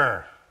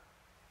order: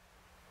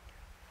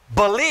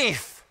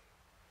 belief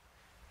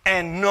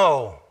and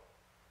know.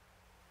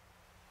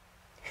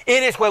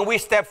 It is when we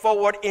step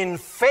forward in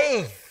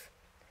faith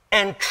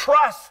and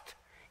trust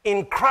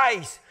in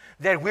Christ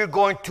that we're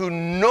going to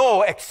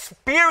know,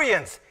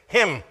 experience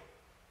him,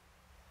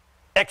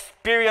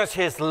 experience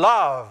his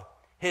love,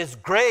 his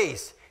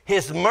grace,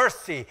 his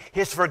mercy,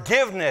 his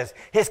forgiveness,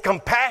 his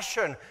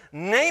compassion,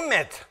 name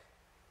it.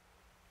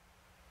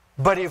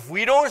 But if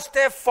we don't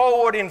step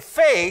forward in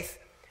faith,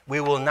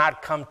 we will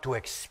not come to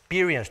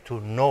experience,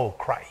 to know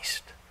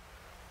Christ.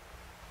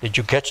 Did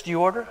you catch the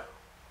order?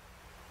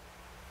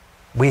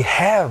 We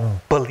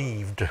have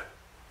believed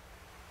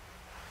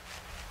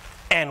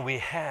and we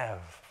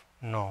have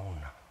known.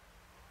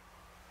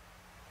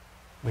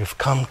 We've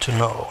come to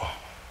know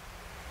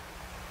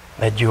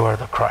that you are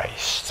the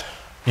Christ.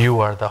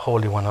 You are the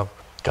Holy One of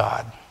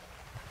God.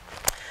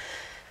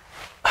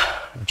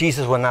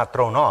 Jesus was not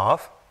thrown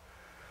off.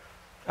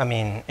 I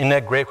mean, isn't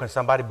that great when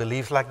somebody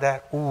believes like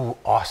that? Ooh,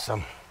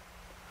 awesome.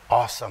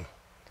 Awesome.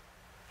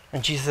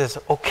 And Jesus says,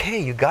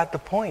 okay, you got the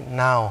point.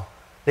 Now,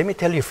 let me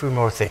tell you a few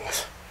more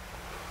things.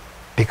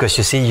 Because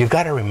you see, you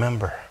got to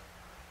remember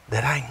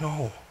that I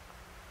know.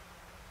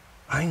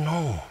 I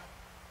know.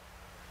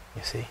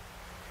 You see?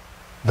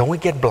 Don't we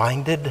get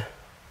blinded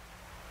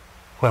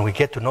when we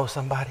get to know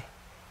somebody?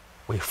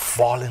 We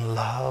fall in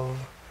love,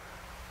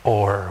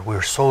 or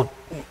we're so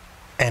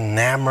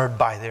enamored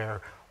by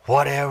their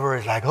whatever.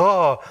 It's like,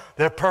 oh,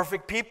 they're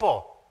perfect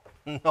people.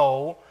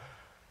 No,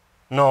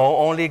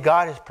 only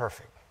God is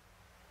perfect.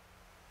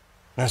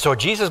 And so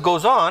Jesus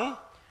goes on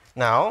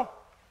now.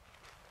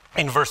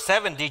 In verse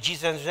 70,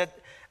 Jesus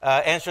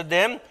answered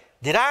them,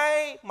 did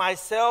I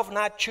myself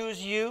not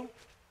choose you,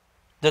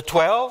 the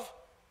 12?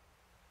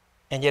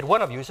 And yet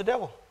one of you is the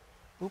devil.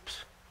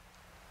 Oops.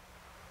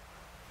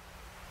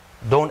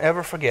 Don't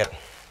ever forget.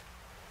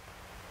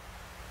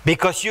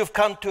 Because you've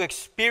come to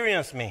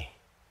experience me,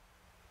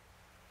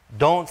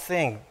 don't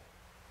think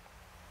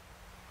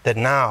that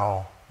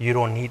now you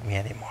don't need me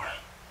anymore.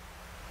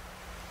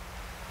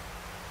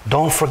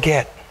 Don't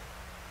forget,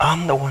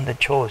 I'm the one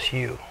that chose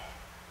you.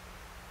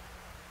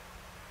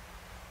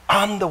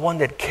 I'm the one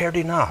that cared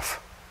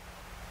enough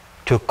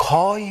to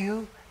call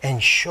you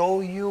and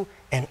show you,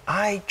 and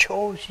I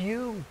chose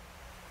you.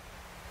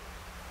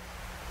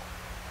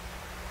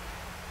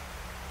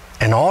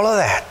 And all of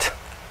that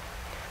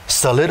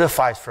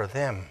solidifies for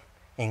them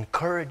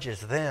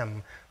encourages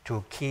them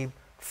to keep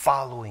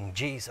following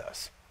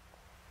Jesus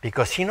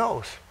because he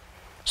knows.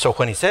 So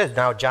when he says,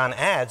 now John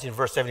adds in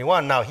verse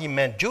 71, now he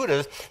meant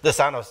Judas, the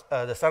son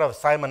of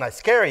Simon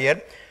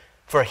Iscariot,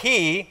 for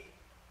he,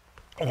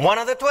 one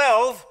of the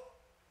 12,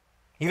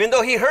 even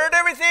though he heard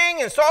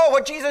everything and saw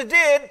what Jesus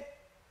did,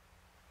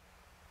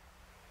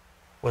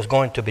 was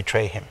going to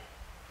betray him.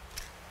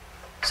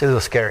 It's a little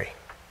scary.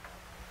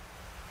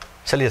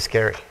 It's a little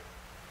scary.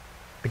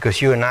 Because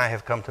you and I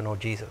have come to know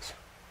Jesus,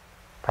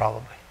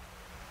 probably.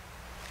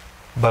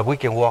 But we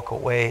can walk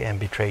away and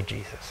betray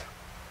Jesus.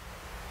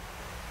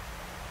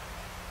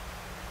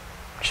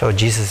 So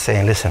Jesus is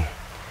saying, listen,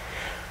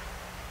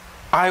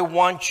 I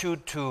want you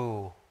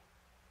to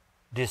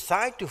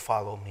decide to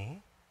follow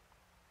me,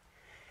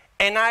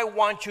 and I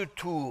want you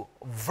to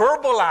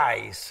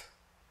verbalize,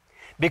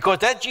 because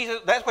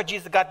that's what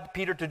Jesus got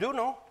Peter to do,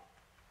 no?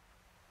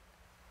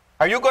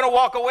 Are you going to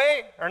walk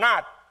away or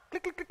not?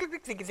 Click, click,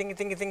 click, click,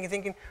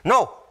 thinking.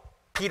 No,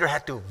 Peter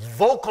had to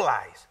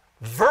vocalize,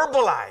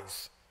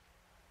 verbalize.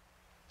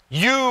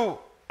 You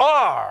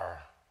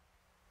are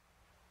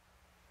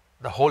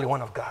the Holy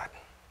One of God.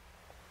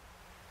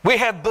 We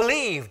have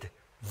believed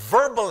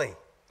verbally.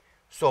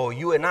 So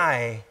you and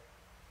I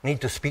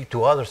need to speak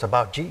to others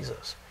about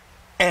Jesus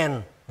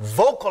and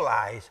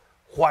vocalize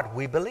what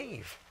we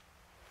believe.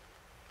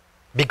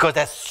 Because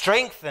that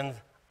strengthens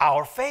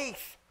our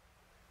faith.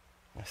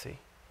 You see?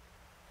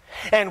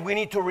 And we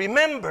need to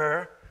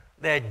remember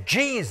that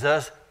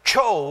Jesus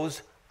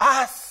chose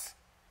us.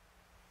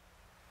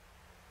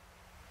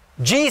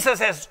 Jesus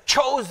has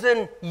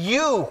chosen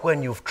you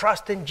when you've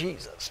trusted in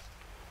Jesus.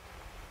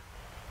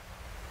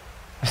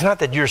 It's not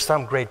that you're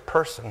some great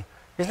person.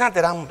 It's not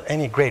that I'm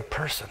any great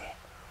person.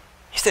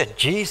 He said,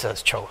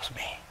 Jesus chose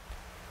me.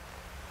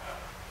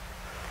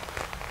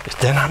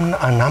 Then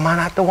am I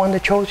not the one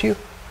that chose you?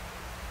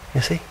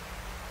 You see?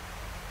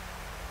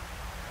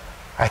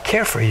 I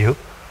care for you,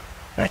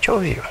 and I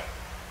chose you.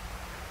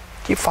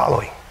 Keep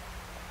following.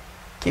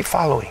 Keep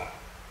following.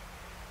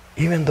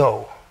 Even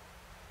though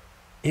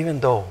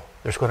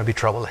there's going to be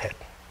trouble ahead.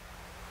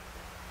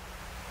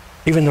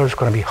 Even though there's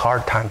going to be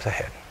hard times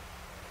ahead.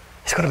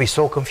 It's going to be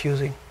so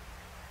confusing.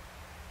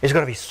 It's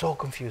going to be so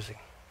confusing.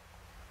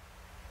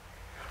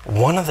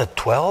 One of the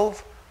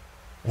 12,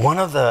 one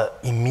of the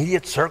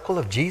immediate circle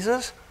of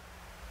Jesus,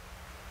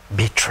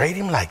 betrayed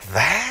him like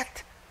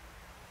that?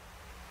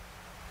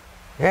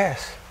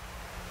 Yes.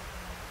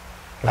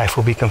 Life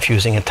will be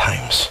confusing at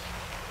times.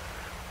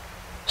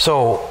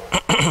 So,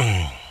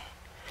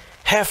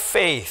 have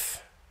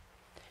faith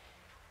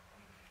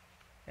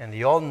in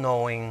the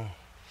all-knowing,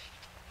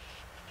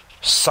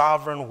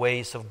 sovereign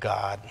ways of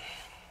God.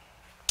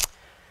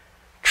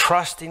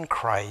 Trust in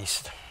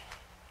Christ.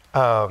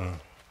 No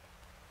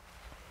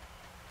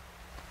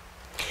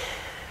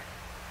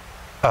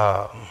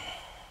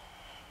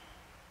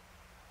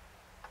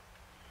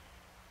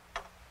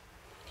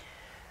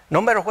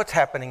matter what's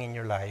happening in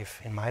your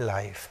life, in my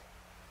life,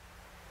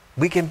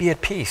 we can be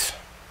at peace.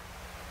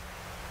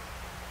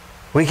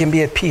 We can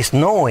be at peace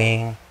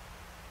knowing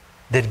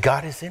that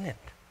God is in it.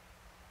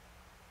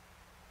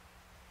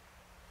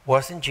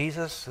 Wasn't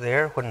Jesus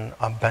there when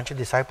a bunch of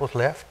disciples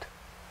left?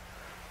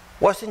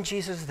 Wasn't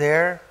Jesus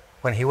there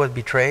when he was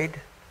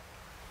betrayed?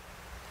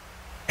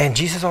 And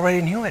Jesus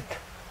already knew it.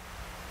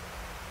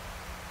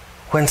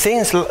 When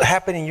things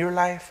happen in your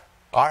life,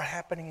 are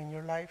happening in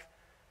your life,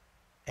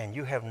 and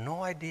you have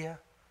no idea,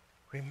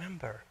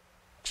 remember,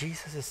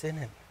 Jesus is in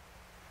it.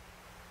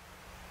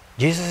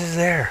 Jesus is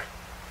there.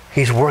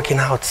 He's working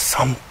out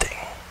something.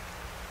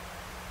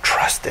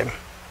 Trust him.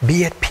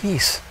 Be at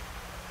peace.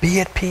 Be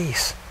at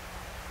peace.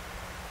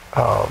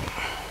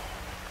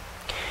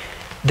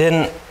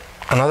 Then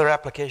another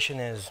application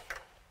is,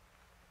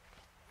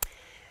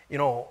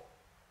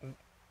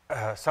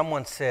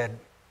 someone said,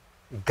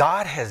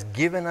 God has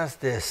given us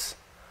this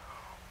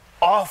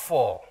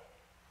awful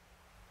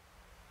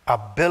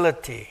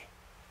ability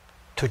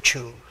to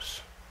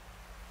choose.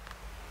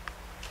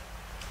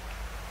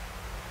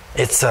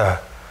 It's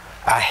a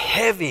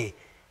heavy,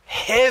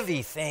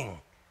 heavy thing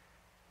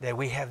that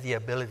we have the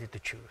ability to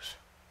choose.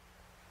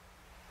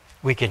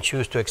 We can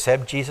choose to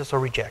accept Jesus or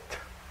reject.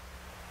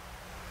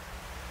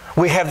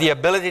 We have the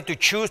ability to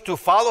choose to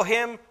follow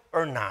him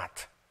or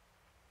not.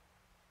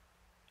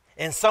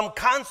 And some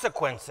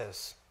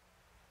consequences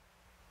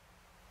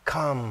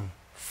come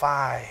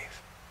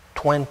 5,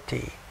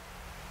 20,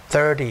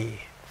 30,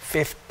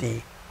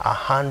 50,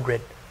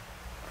 100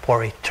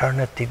 for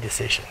eternity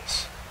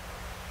decisions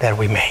that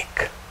we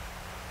make.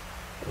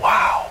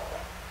 Wow.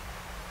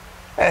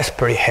 That's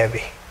pretty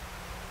heavy.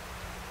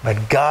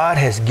 But God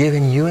has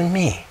given you and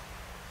me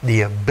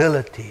the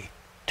ability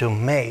to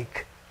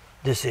make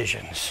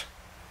decisions.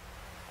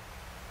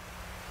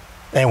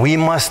 And we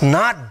must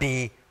not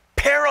be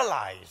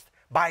paralyzed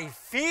by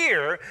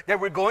fear that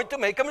we're going to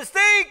make a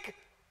mistake.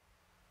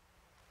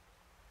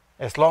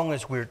 As long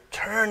as we're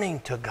turning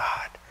to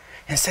God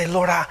and say,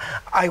 Lord,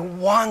 I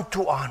want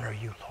to honor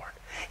you, Lord.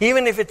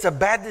 Even if it's a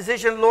bad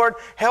decision, Lord,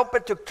 help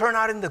it to turn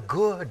out in the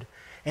good.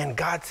 And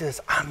God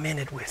says, I'm in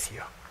it with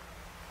you.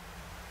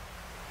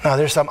 Now,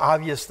 there's some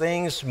obvious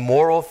things,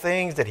 moral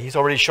things that He's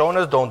already shown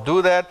us. Don't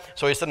do that.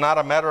 So it's not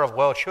a matter of,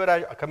 well, should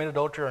I commit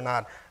adultery or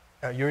not?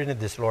 You're in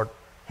this, Lord.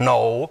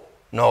 No.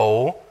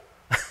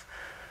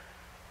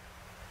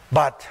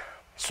 But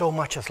so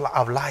much of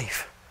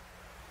life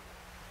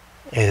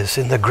is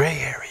in the gray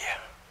area.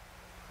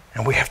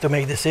 And we have to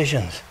make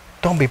decisions.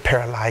 Don't be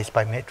paralyzed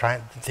by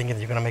thinking that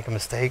you're going to make a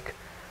mistake.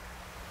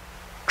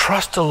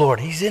 Trust the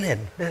Lord. He's in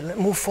it.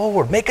 Move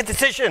forward. Make a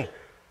decision.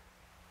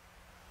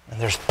 And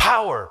there's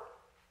power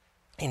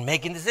in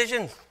making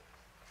decisions.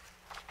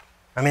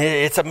 I mean,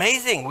 it's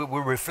amazing.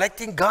 We're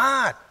reflecting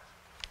God.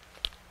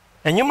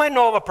 And you might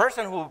know of a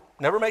person who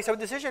never makes a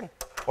decision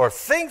or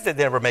thinks that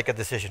they never make a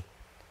decision.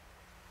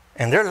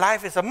 And their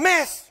life is a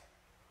mess.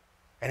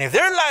 And if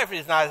their life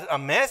is not a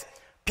mess,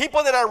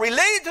 people that are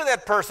related to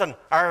that person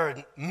are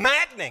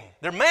maddening.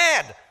 They're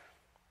mad.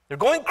 They're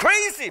going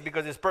crazy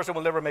because this person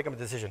will never make a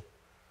decision.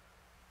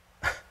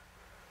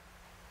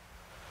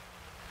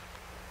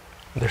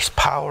 There's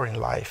power in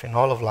life, in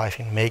all of life,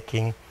 in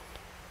making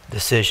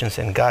decisions,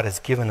 and God has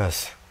given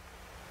us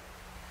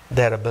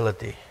that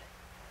ability.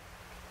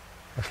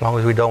 As long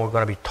as we don't, we're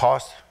going to be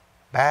tossed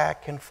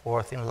back and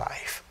forth in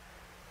life.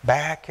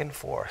 Back and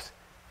forth.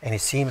 And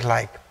it seems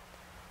like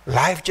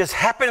life just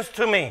happens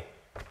to me.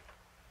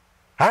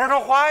 I don't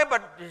know why,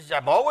 but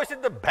I'm always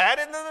in the bad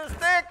end of the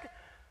stick.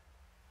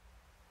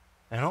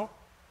 You know?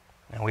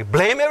 And we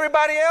blame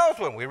everybody else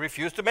when we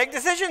refuse to make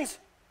decisions.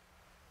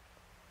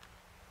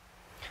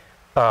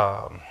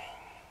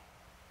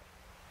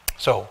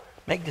 So,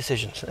 make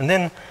decisions. And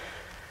then,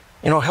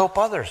 help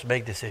others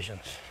make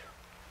decisions.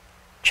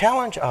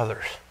 Challenge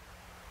others.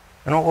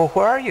 Well,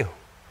 where are you?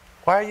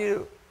 Why are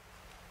you?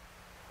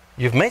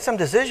 You've made some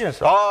decisions.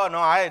 Oh,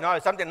 no,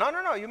 something.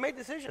 No, you made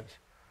decisions.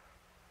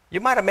 You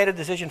might have made a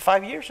decision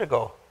 5 years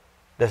ago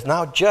that's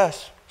now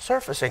just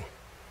surfacing.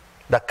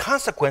 The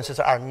consequences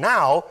are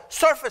now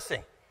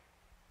surfacing.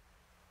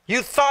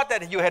 You thought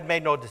that you had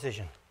made no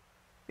decision.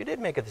 You did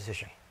make a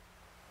decision.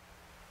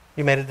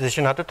 You made a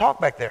decision not to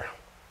talk back there.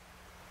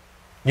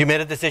 You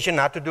made a decision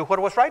not to do what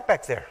was right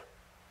back there.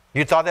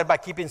 You thought that by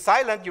keeping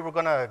silent, you were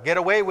going to get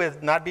away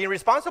with not being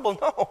responsible.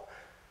 No.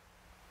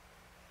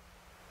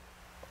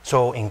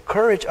 So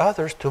encourage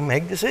others to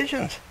make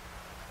decisions.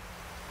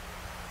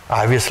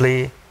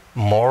 Obviously,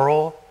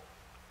 moral,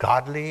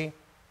 godly,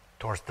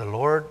 towards the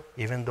Lord,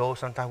 even though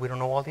sometimes we don't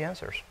know all the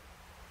answers.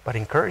 But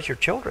encourage your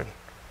children,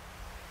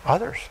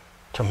 others,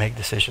 to make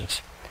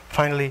decisions.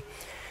 Finally,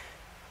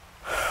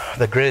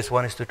 the greatest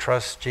one is to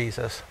trust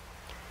Jesus.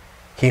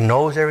 He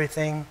knows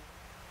everything,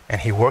 and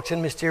He works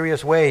in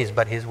mysterious ways,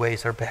 but His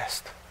ways are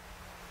best.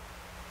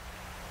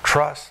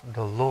 Trust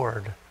the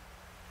Lord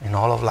in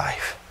all of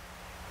life.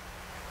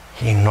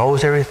 He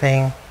knows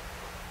everything,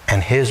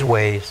 and His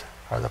ways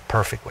are the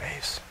perfect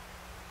ways.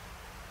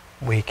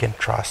 We can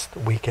trust,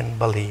 we can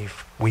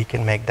believe, we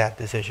can make that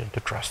decision to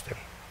trust Him.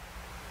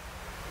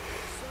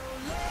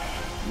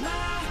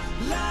 My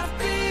life